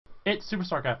It's Super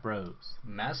StarCraft Bros.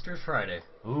 Masters Friday.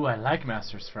 Ooh, I like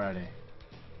Masters Friday.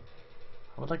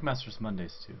 I would like Masters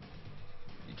Mondays too.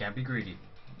 You can't be greedy.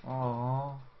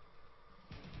 Aww.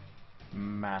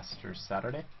 Masters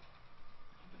Saturday?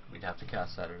 We'd have to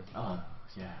cast Saturday. Oh,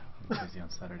 yeah. I'm busy on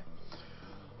Saturday.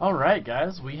 Alright,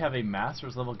 guys. We have a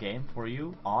Masters level game for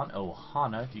you on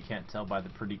Ohana, if you can't tell by the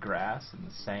pretty grass and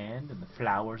the sand and the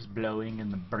flowers blowing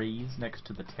in the breeze next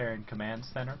to the Terran Command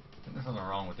Center. There's nothing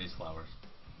wrong with these flowers.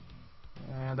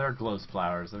 They're glows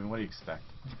flowers. I mean, what do you expect?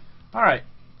 Alright.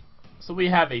 So we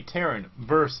have a Terran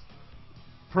versus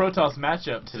Protoss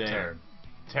matchup today. Terran.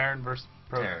 Terran versus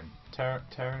Terran.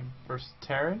 Terran versus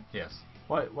Terran? Yes.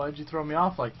 Why'd you throw me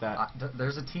off like that?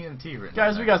 There's a TNT written.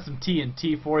 Guys, we got some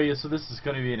TNT for you, so this is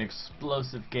going to be an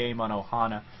explosive game on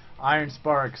Ohana. Iron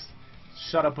Sparks,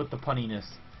 shut up with the punniness.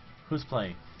 Who's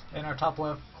playing? In our top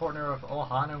left corner of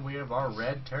Ohana, we have our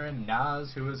red Terran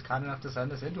Naz, who is kind enough to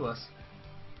send this into us.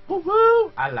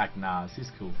 Woo-woo! I like Naz,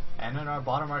 he's cool. And in our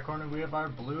bottom right corner, we have our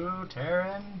blue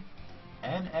Terran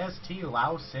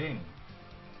nStLaosing.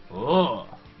 Oh,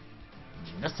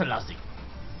 nStLaosing.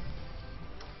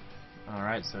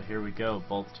 Alright, so here we go.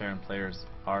 Both Terran players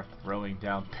are throwing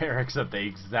down barracks at the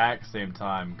exact same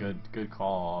time. Good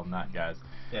call on that, guys.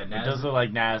 Yeah, It Naz, does look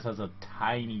like Naz has a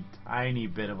tiny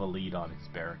bit of a lead on his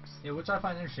barracks. yeah, which I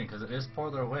find interesting because it is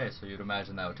farther away, so you'd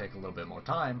imagine that would take a little bit more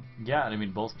time. Yeah, and I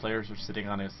mean, both players are sitting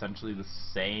on essentially the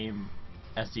same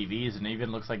SCVs, and it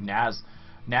even looks like Naz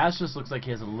just looks like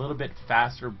he has a little bit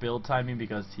faster build timing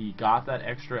because he got that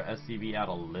extra SCV out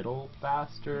a little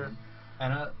faster.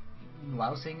 And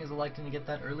Laosing is electing to get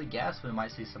that early gas. We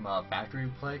might see some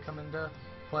factory play come into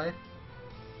play.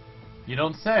 You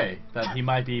don't say that he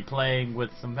might be playing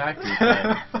with some factory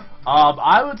play.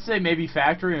 I would say maybe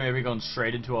factory, maybe going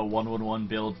straight into a 1-1-1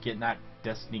 build, getting that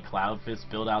Destiny Cloud Fist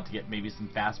build out to get maybe some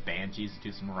fast Banshees to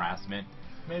do some harassment.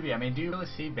 Maybe. I mean, do you really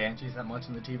see Banshees that much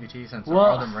in the TvT since there Well,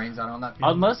 are the Marines out on that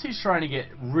field? Unless he's trying to get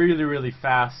really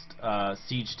fast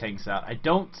siege tanks out, I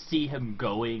don't see him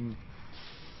going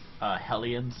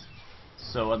Hellions.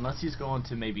 So unless he's going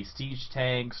to maybe siege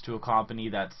tanks to accompany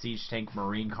that siege tank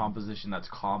marine composition that's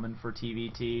common for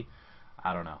TvT,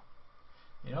 I don't know.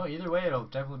 You know, either way, it'll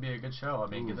definitely be a good show. I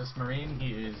mean, get this Marine,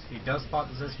 he does spot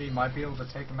this SCV, might be able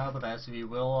to take him out, but the SCV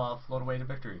will float away to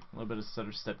victory. A little bit of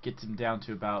stutter step gets him down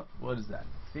to about, what is that,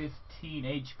 15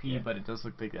 HP, Yeah. but it does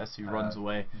look like the SCV runs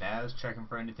away. Naz checking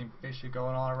for anything fishy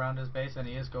going on around his base, and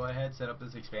he is go ahead, set up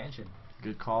this expansion.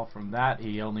 Good call from that.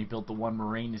 He only built the one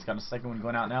Marine. He's got a second one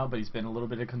going out now, but he's been a little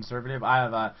bit of conservative.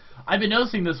 I've been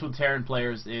noticing this with Terran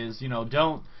players is, you know,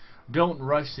 don't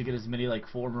rush to get as many like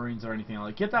 4 Marines or anything.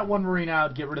 Like, get that one Marine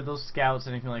out, get rid of those scouts,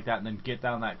 anything like that, and then get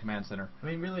down that command center. I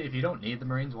mean, really, if you don't need the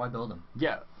Marines, why build them?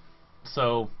 Yeah.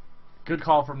 So, good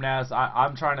call from Naz.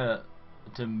 I'm trying to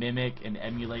mimic and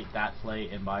emulate that play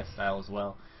in my style as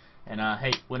well. And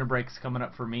hey, winter break's coming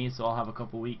up for me, so I'll have a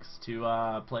couple weeks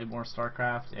to play more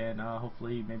StarCraft and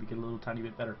hopefully maybe get a little tiny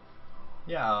bit better.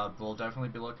 Yeah, we'll definitely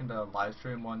be looking to live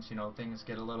stream once, you know, things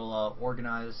get a little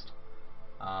organized.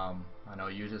 I know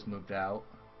you just moved out.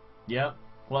 Yep.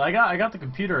 Well, I got the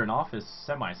computer and office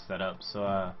semi set up,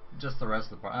 so Just the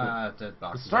rest of the the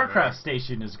boxes StarCraft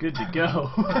station is good to go.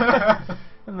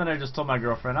 And then I just told my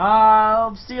girlfriend,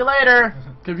 I'll see you later.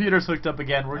 Computer's hooked up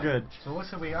again. We're good. So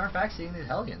looks like we aren't back seeing these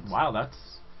Hellions. Wow, that's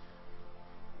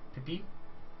Pee-pee?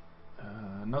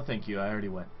 no, thank you. I already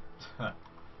went.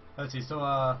 Let's see. So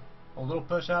a little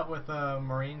push out with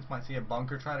Marines. Might see a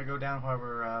bunker try to go down.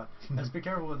 However, let's be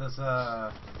careful with this.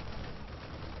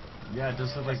 Yeah, it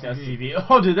does look like the SCV. SCV.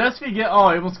 Oh, did the SCV get? Oh,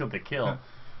 he almost got the kill.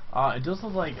 It does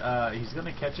look like he's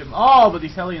gonna catch him. Oh, but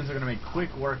these Hellions are gonna make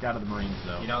quick work out of the Marines,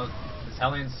 though. You know, these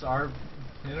Hellions are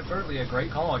inadvertently a great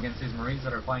call against these Marines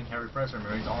that are playing heavy pressure.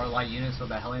 Marines are light units, so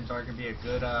the Hellions are gonna be a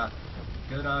good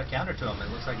counter to them. It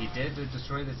looks like he did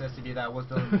destroy this SCV that was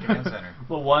building the command center.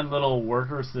 The one little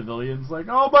worker civilian's like,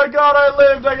 oh my god, I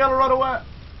lived, I gotta run away.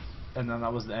 And then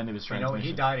that was the end of his You transmission. know,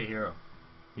 he died a hero.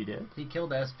 He did? He killed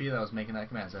the SP that was making that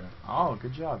command center. Oh,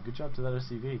 good job to that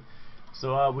SCV.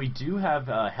 So we do have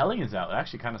Hellions out.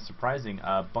 Actually, kind of surprising.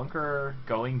 Bunker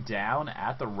going down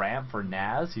at the ramp for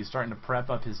Naz. He's starting to prep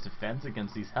up his defense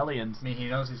against these Hellions. I mean, he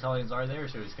knows these Hellions are there,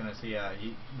 so he's going to see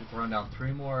he run down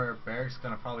 3 more barracks.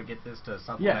 Going to probably get this to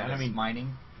supplement I his mean,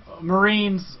 mining.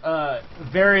 Marines,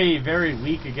 very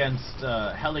weak against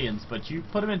Hellions, but you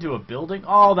put them into a building.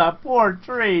 Oh, that poor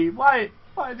tree. Why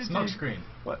did Smoke you... screen.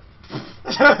 What?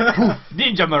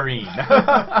 Ninja Marine.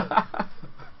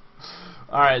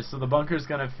 Alright, so the bunker's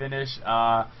gonna finish.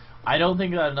 I don't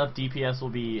think that enough DPS will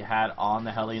be had on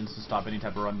the Hellions to stop any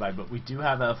type of run by, but we do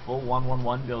have a full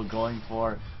 1-1-1 build going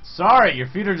for... Sorry, your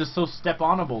feet are just so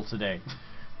step-onable today.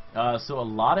 So a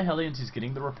lot of Hellions he's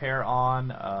getting the repair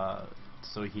on,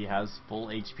 so he has full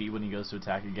HP when he goes to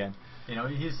attack again. You know,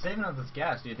 he's saving up this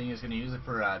gas. Do you think he's going to use it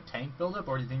for tank buildup,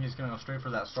 or do you think he's going to go straight for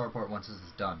that starport once this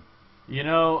is done? You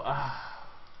know,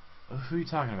 who are you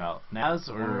talking about? Naz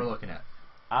or? What we're looking at?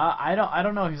 I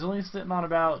don't know. He's only sitting on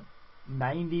about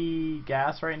 90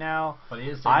 gas right now. But he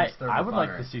is I would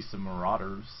like to see some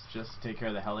Marauders just to take care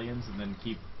of the Hellions and then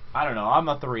keep. I don't know. I'm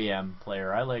a 3M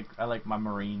player. I like my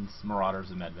Marines, Marauders,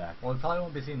 and Medvac. Well, we probably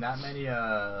won't be seeing that many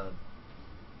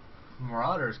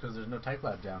Marauders because there's no tech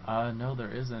lab down. No,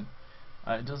 there isn't.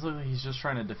 It does look like he's just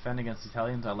trying to defend against these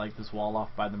Hellions. I like this wall off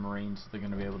by the Marines. So they're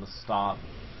going to be able to stop.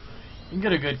 You can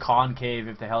get a good concave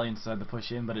if the Hellions decide to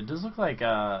push in, but it does look like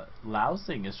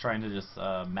Laosing is trying to just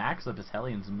max up his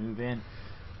Hellions and move in.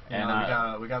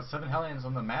 And we got 7 Hellions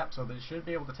on the map, so they should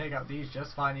be able to take out these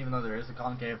just fine, even though there is a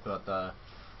concave. But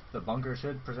the bunker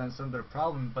should present some sort of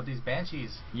problem. But these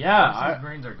Banshees, yeah, these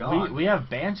Marines are gone. We have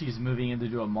Banshees moving in to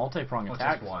do a multi-prong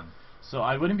attack. Just one. So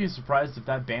I wouldn't be surprised if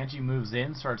that Banshee moves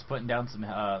in, starts putting down some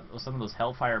of those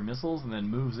Hellfire missiles, and then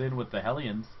moves in with the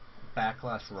Hellions.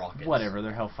 Backlash rockets. Whatever,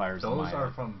 they're Hellfires. Those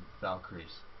are from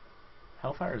Valkyries.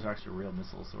 Hellfires are actually real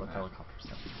missiles, so what helicopters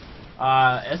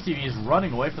are. SCV is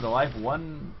running away for their life.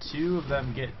 1, 2 of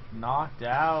them get knocked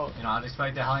out. You know, I'd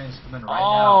expect the Hellions to come in right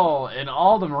now. Oh, and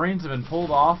all the Marines have been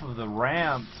pulled off of the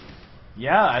ramp.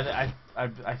 Yeah,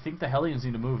 I think the Hellions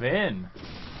need to move in.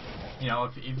 You know,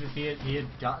 if he had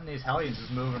gotten these Hellions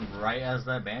just moving right as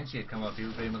that Banshee had come up, he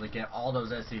would be able to get all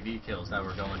those SCV kills that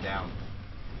were going down.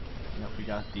 Yep, we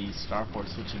got the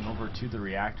starport switching over to the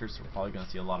reactors, so we're probably going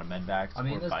to see a lot of medvacs. I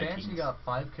mean, this Vikings. Banshee got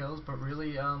 5 kills, but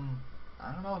really, I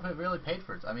don't know if it really paid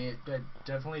for it. I mean, it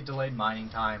definitely delayed mining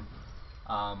time.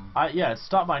 Yeah, it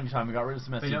stopped mining time. We got rid of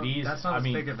some SCVs. You know, that's not as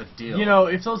big of a deal. You know,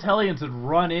 if those Hellions had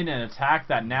run in and attacked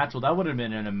that natural, that would have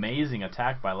been an amazing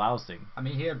attack by Laosing. I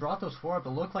mean, he had brought those 4 up. It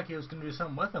looked like he was going to do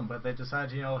something with them, but they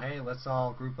decided, you know, hey, let's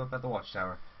all group up at the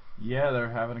watchtower. Yeah, they're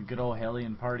having a good old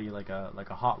Hellion party, like a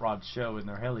hot rod show in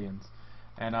their Hellions.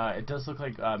 And it does look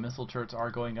like missile turrets are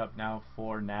going up now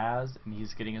for Naz, and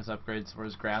he's getting his upgrades for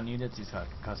his ground units. He's got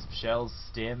custom shells,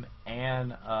 stim,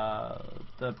 and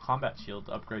the combat shield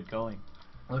upgrade going.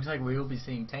 Looks like we will be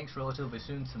seeing tanks relatively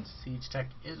soon since Siege Tech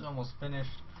is almost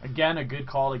finished. Again, a good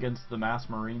call against the mass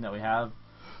marine that we have.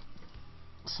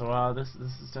 So this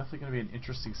is definitely going to be an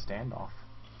interesting standoff.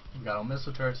 We've got a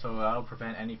missile turret, so that'll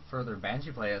prevent any further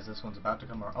Banshee play as this one's about to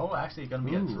come around. Oh, actually, going to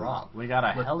be a drop. We got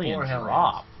a Hellion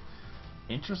drop. Hellions.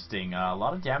 Interesting. A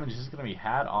lot of damage is going to be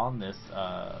had on this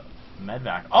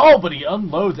medvac. Oh, but he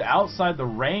unloads outside the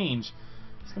range.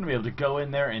 He's going to be able to go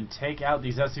in there and take out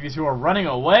these SCVs who are running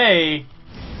away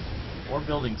or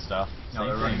building stuff. No,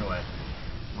 they're running away.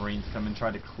 Marines come and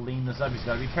try to clean this up. He's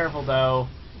got to be careful, though.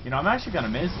 You know, I'm actually kind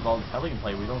of amazed with all this Hellion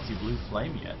play. We don't see Blue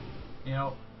Flame yet. You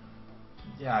know,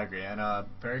 yeah, I agree. And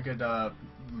very good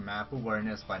map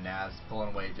awareness by Naz,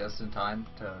 pulling away just in time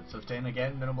to sustain,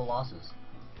 again, minimal losses.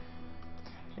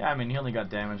 Yeah, I mean, he only got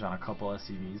damage on a couple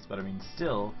SCVs, but I mean,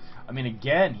 still, I mean,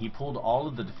 again, he pulled all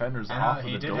of the defenders off of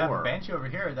the door. He did have a Banshee over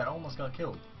here that almost got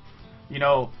killed. You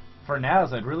know, for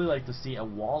Naz, I'd really like to see a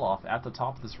wall off at the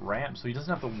top of this ramp, so he doesn't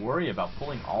have to worry about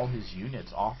pulling all his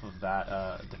units off of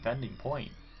that defending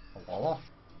point. A wall off?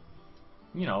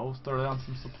 You know, throw down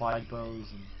some supply bows.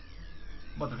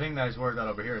 But the thing that he's worried about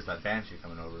over here is that Banshee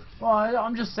coming over. Well,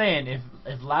 I'm just saying,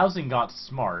 if Laosing got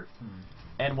smart,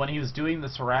 and when he was doing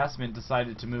this harassment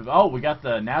decided to move, oh, we got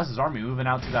the Naz's army moving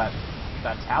out to that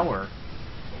tower.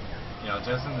 You know,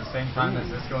 just in the same time as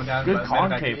this going down. Good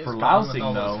concave for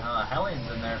Laosing, though. Hellions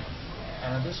in there.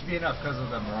 And this should be enough because of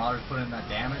the Marauders putting in that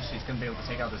damage. He's going to be able to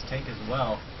take out this tank as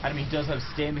well. I mean, he does have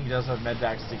stim. He does have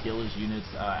medvacs to heal his units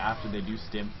after they do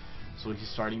stim. So he's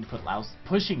starting to put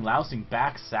pushing Laosing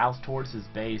back south towards his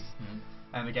base.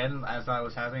 And again, as I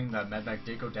was having, that medvac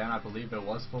did go down. I believe it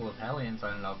was full of Hellions.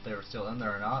 I don't know if they were still in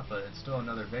there or not, but it's still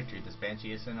another victory. This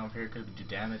Banshee is sitting over here, could do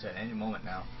damage at any moment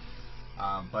now.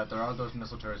 But there are those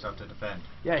missile turrets up to defend.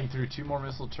 Yeah, he threw 2 more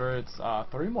missile turrets,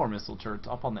 3 more missile turrets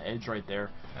up on the edge right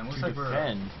there and to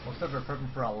defend. Looks like we're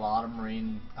prepping for a lot of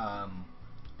Marine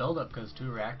build-up because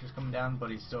 2 reactors coming down, but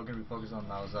he's still going to be focused on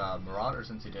those Marauders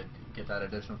since he did get that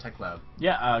additional tech lab.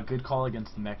 Yeah, good call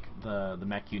against the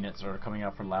mech units that are coming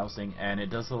out for Laosing, and it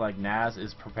does look like Naz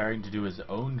is preparing to do his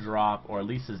own drop, or at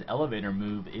least his elevator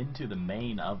move into the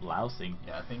main of Laosing.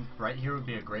 Yeah, I think right here would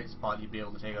be a great spot. You'd be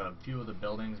able to take out a few of the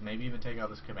buildings, maybe even take out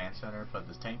this command center, but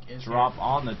this tank is drop here.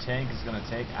 On the tank is going to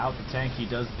take out the tank. He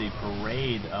does the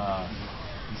parade,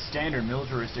 standard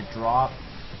militaristic drop.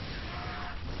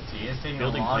 He is taking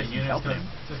building a lot of places, units helping him.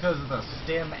 just because of the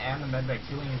stim and the medvac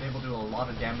healing. He's able to do a lot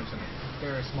of damage in a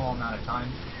very small amount of time.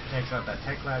 Takes out that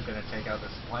tech lab, gonna take out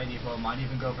the supply depot, might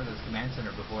even go for this command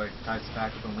center before he ties it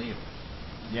back up and leave.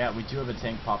 Yeah, we do have a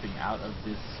tank popping out of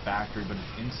this factory, but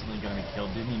it's instantly going to be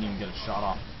killed. Didn't even get a shot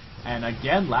off. And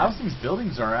again, Laosing's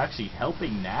buildings are actually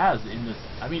helping Naz in this.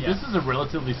 I mean, this is a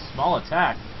relatively small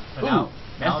attack. But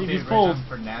now would be a great time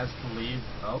for Naz to leave.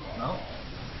 Oh, no.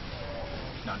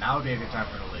 No, now would be a good time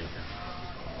for him to leave.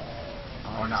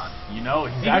 Or not. You know,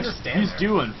 he's there.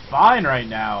 doing fine right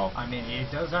now. I mean, he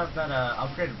does have that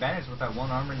upgrade advantage with that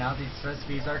one armor. Now these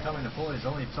SPs are coming to full. There's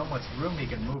only so much room he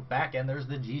can move back, and there's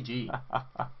the GG.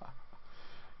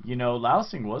 You know,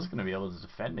 Laosing was going to be able to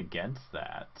defend against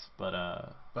that, but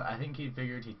I think he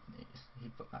figured he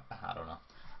I don't know.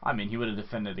 I mean, he would have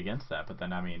defended against that, but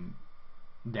then, I mean,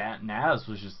 Naz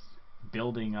was just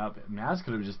building up. Naz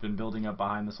could have just been building up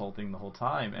behind this whole thing the whole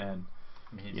time, and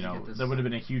I mean, you know, there would have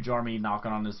been a huge army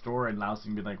knocking on his door, and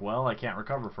Laosing be like, well, I can't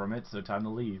recover from it, so time to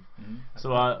leave.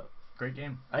 So, great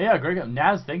game. Yeah, great game.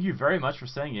 Naz, thank you very much for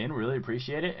staying in. Really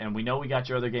appreciate it. And we know we got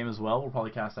your other game as well. We'll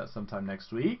probably cast that sometime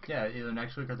next week. Yeah, either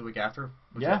next week or the week after,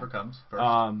 whichever comes first.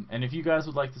 And if you guys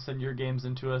would like to send your games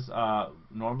into us,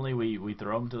 normally we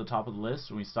throw them to the top of the list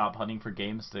when we stop hunting for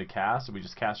games to cast, and we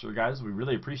just cast your guys. We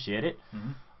really appreciate it.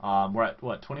 We're at,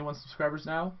 what, 21 subscribers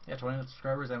now? Yeah, 21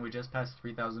 subscribers, and we just passed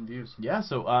 3,000 views. Yeah,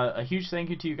 so a huge thank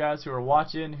you to you guys who are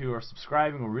watching, who are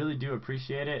subscribing. We really do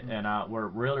appreciate it, and we're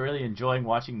really enjoying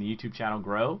watching the YouTube channel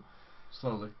grow.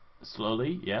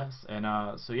 Slowly, yes.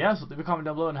 And so leave a comment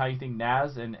down below on how you think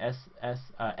Naz and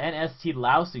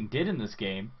nStLaosing did in this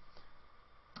game.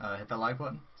 Hit that like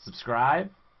button.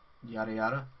 Subscribe. Yada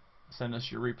yada. Send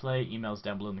us your replay. Emails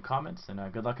down below in the comments, and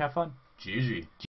good luck, have fun. GG.